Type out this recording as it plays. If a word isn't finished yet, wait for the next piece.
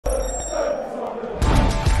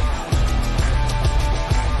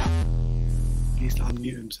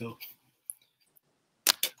himself.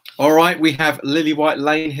 All right, we have Lily White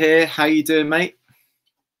Lane here. How you doing, mate?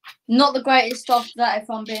 Not the greatest after that, if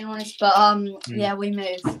I'm being honest, but yeah, we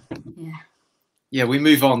move. Yeah, we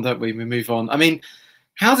move on, don't we? We move on. I mean,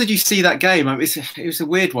 how did you see that game? I mean, it was a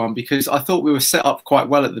weird one because I thought we were set up quite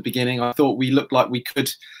well at the beginning. I thought we looked like we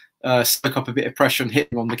could soak up a bit of pressure and hit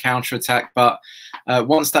them on the counter attack, but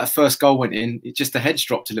once that first goal went in, the heads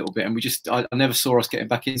dropped a little bit, and I never saw us getting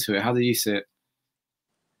back into it. How did you see it?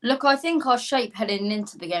 Look, I think our shape heading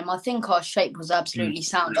into the game, I think our shape was absolutely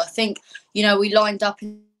sound. I think, you know, we lined up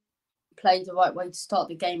and played the right way to start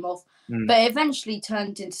the game off, but it eventually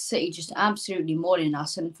turned into City just absolutely mauling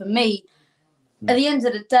us. And for me, at the end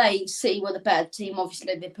of the day, City were the better team.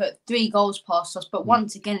 Obviously, they put 3 goals past us, but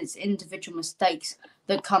once again, it's individual mistakes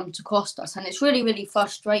that come to cost us. And it's really, really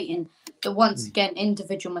frustrating that once again,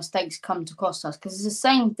 individual mistakes come to cost us, because it's the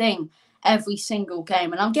same thing every single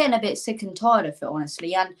game. And I'm getting a bit sick and tired of it,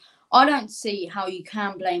 honestly. And I don't see how you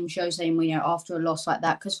can blame Jose Mourinho after a loss like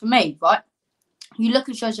that. Because for me, right, you look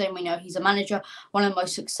at Jose Mourinho, he's a manager, one of the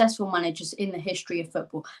most successful managers in the history of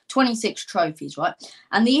football. 26 trophies, right?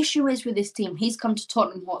 And the issue is with this team, he's come to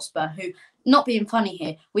Tottenham Hotspur, who, not being funny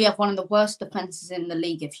here, we have one of the worst defences in the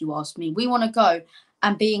league, if you ask me. We want to go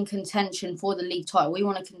and be in contention for the league title. We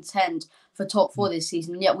want to contend for top 4 this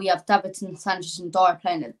season. Yet we have Davinson Sanchez and Dyer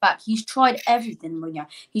playing at the back. He's tried everything, Mourinho.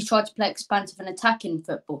 He's tried to play expansive and attacking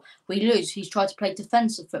football. We lose. He's tried to play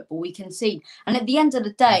defensive football. We concede. And at the end of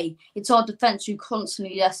the day, it's our defence who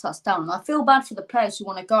constantly lets us down. And I feel bad for the players who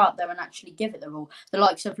want to go out there and actually give it their all. The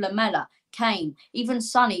likes of Lamela, Kane, even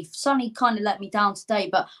Sonny. Sonny kind of let me down today,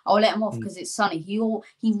 but I'll let him off because it's Sonny.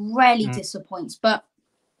 He rarely disappoints. But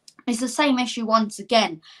it's the same issue once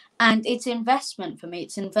again. And it's investment for me.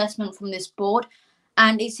 It's investment from this board.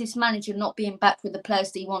 And it's this manager not being back with the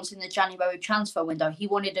players that he wants in the January transfer window. He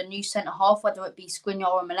wanted a new centre-half, whether it be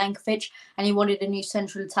Skriniar or Milenkovic. And he wanted a new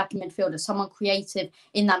central attacking midfielder, someone creative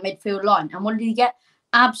in that midfield line. And what did he get?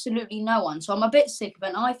 Absolutely no one. So I'm a bit sick of it.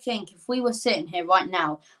 And I think if we were sitting here right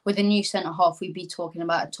now with a new centre-half, we'd be talking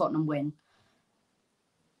about a Tottenham win.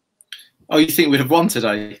 Oh, you think we'd have won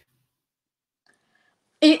today?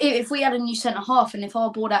 If we had a new centre-half and if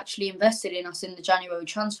our board actually invested in us in the January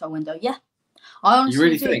transfer window, yeah. I honestly You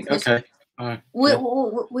really do, think? Okay.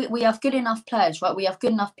 We have good enough players, right? We have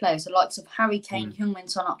good enough players, the likes of Harry Kane, Heung-min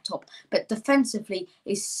Son up top. But defensively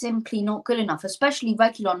is simply not good enough, especially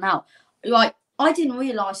Reguilon now. Like, I didn't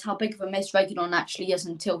realise how big of a mess Reguilon actually is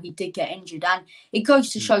until he did get injured. And it goes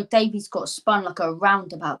to show Davies got spun like a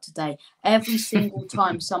roundabout today. Every single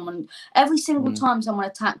time someone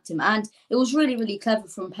attacked him. And it was really, really clever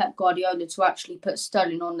from Pep Guardiola to actually put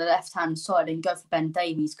Sterling on the left-hand side and go for Ben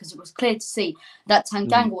Davies, because it was clear to see that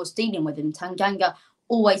Tanganga was dealing with him. Tanganga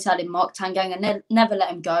always had him marked. Tanganga never let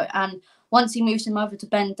him go. And once he moves him over to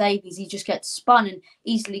Ben Davies, he just gets spun and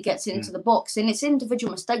easily gets into the box. And it's individual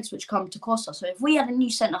mistakes which come to cost us. So if we had a new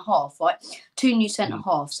centre-half, right, 2 new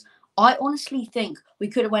centre-halves, I honestly think we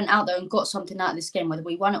could have went out there and got something out of this game, whether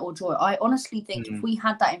we won it or draw it. I honestly think if we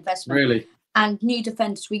had that investment and new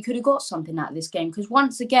defenders, we could have got something out of this game. Because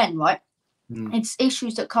once again, right, it's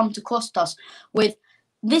issues that come to cost us with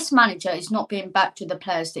this manager is not being backed with the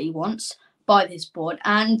players that he wants by this board.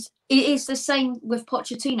 And it is the same with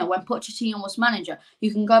Pochettino. When Pochettino was manager,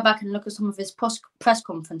 you can go back and look at some of his press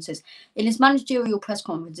conferences. In his managerial press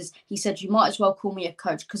conferences, he said, you might as well call me a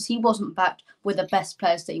coach, because he wasn't backed with the best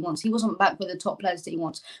players that he wants. He wasn't backed with the top players that he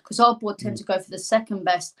wants, because our board tend to go for the second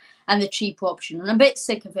best and the cheaper option. And I'm a bit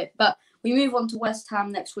sick of it, but we move on to West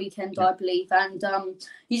Ham next weekend, I believe. And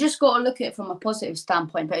you just got to look at it from a positive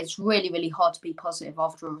standpoint, but it's really, really hard to be positive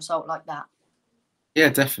after a result like that. Yeah,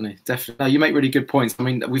 definitely. No, you make really good points. I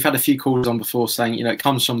mean, we've had a few callers on before saying, you know, it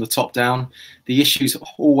comes from the top down. The issues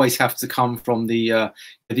always have to come from the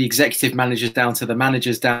executive managers down to the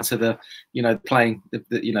managers, down to the, you know,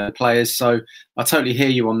 the players. So I totally hear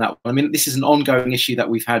you on that one. I mean, this is an ongoing issue that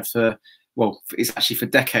we've had for, well, it's actually for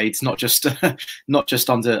decades, not just under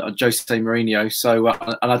Jose Mourinho. So,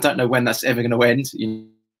 and I don't know when that's ever going to end, you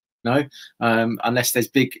know, unless there's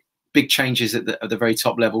big changes at the very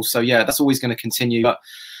top level. So yeah, that's always going to continue. But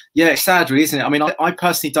yeah, it's sad, really, isn't it? I mean, I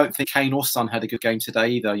personally don't think Kane or Son had a good game today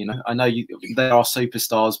either. You know, I know they are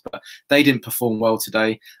superstars, but they didn't perform well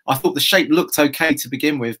today. I thought the shape looked okay to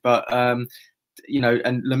begin with, but you know,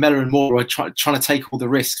 and Lamela and Moore were trying to take all the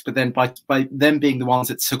risks, but then by them being the ones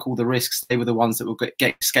that took all the risks, they were the ones that were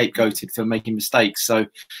get scapegoated for making mistakes. So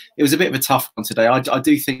it was a bit of a tough one today. I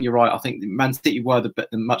do think you're right. I think Man City were the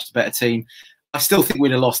much better team. I still think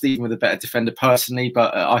we'd have lost even with a better defender personally,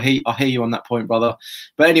 but I hear you on that point, brother.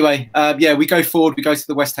 But anyway, yeah, we go forward. We go to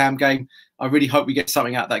the West Ham game. I really hope we get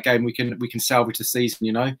something out of that game. We can salvage the season,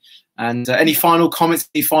 you know. And any final comments,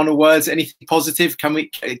 any final words, anything positive? Can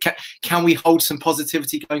we hold some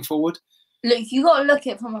positivity going forward? Look, you got to look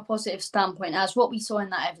at it from a positive standpoint. As what we saw in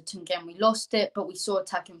that Everton game, we lost it, but we saw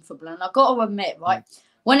attacking football. And I've got to admit, right,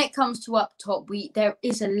 when it comes to up top, there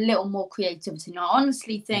is a little more creativity. Now, I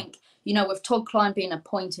honestly think, you know, with Todd Klein being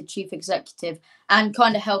appointed chief executive and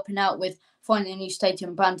kind of helping out with finding a new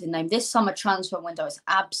stadium branding name, this summer transfer window is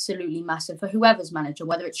absolutely massive for whoever's manager,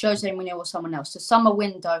 whether it's Jose Mourinho or someone else. The summer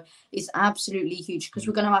window is absolutely huge because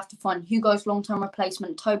we're going to have to find Hugo's long-term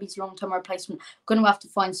replacement, Toby's long-term replacement. We're going to have to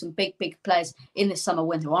find some big players in this summer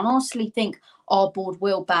window. I honestly think our board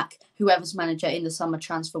will back whoever's manager in the summer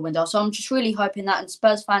transfer window. So I'm just really hoping that. And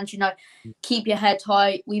Spurs fans, you know, keep your head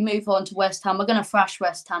high. We move on to West Ham. We're going to thrash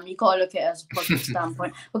West Ham. You've got to look at it as a positive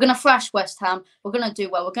standpoint. We're going to thrash West Ham. We're going to do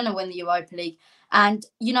well. We're going to win the Europa League. And,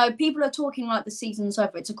 you know, people are talking like the season's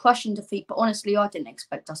over. It's a crushing defeat. But honestly, I didn't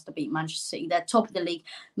expect us to beat Manchester City. They're top of the league.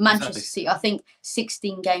 Manchester City, I think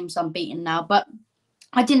 16 games unbeaten now. But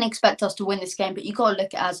I didn't expect us to win this game, but you got to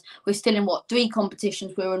look at it as we're still in 3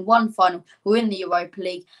 competitions. We're in 1 final. We're in the Europa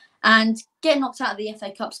League, and getting knocked out of the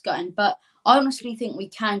FA Cup's gutting. But I honestly think we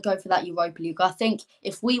can go for that Europa League. I think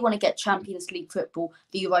if we want to get Champions League football,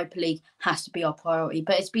 the Europa League has to be our priority.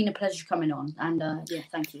 But it's been a pleasure coming on, and yeah,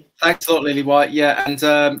 thank you. Thanks a lot, Lily White. Yeah, and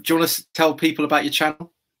do you want to tell people about your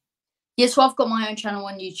channel? Yes, so I've got my own channel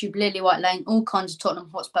on YouTube, Lily White Lane, all kinds of Tottenham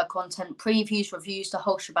Hotspur content, previews, reviews, the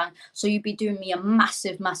whole shebang. So you'd be doing me a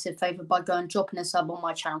massive favour by going dropping a sub on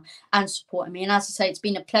my channel and supporting me. And as I say, it's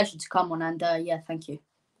been a pleasure to come on, and yeah, thank you.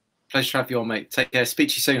 Pleasure to have you on, mate. Take care. Speak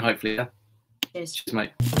to you soon, hopefully. Yeah. Cheers. Cheers,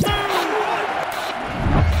 mate.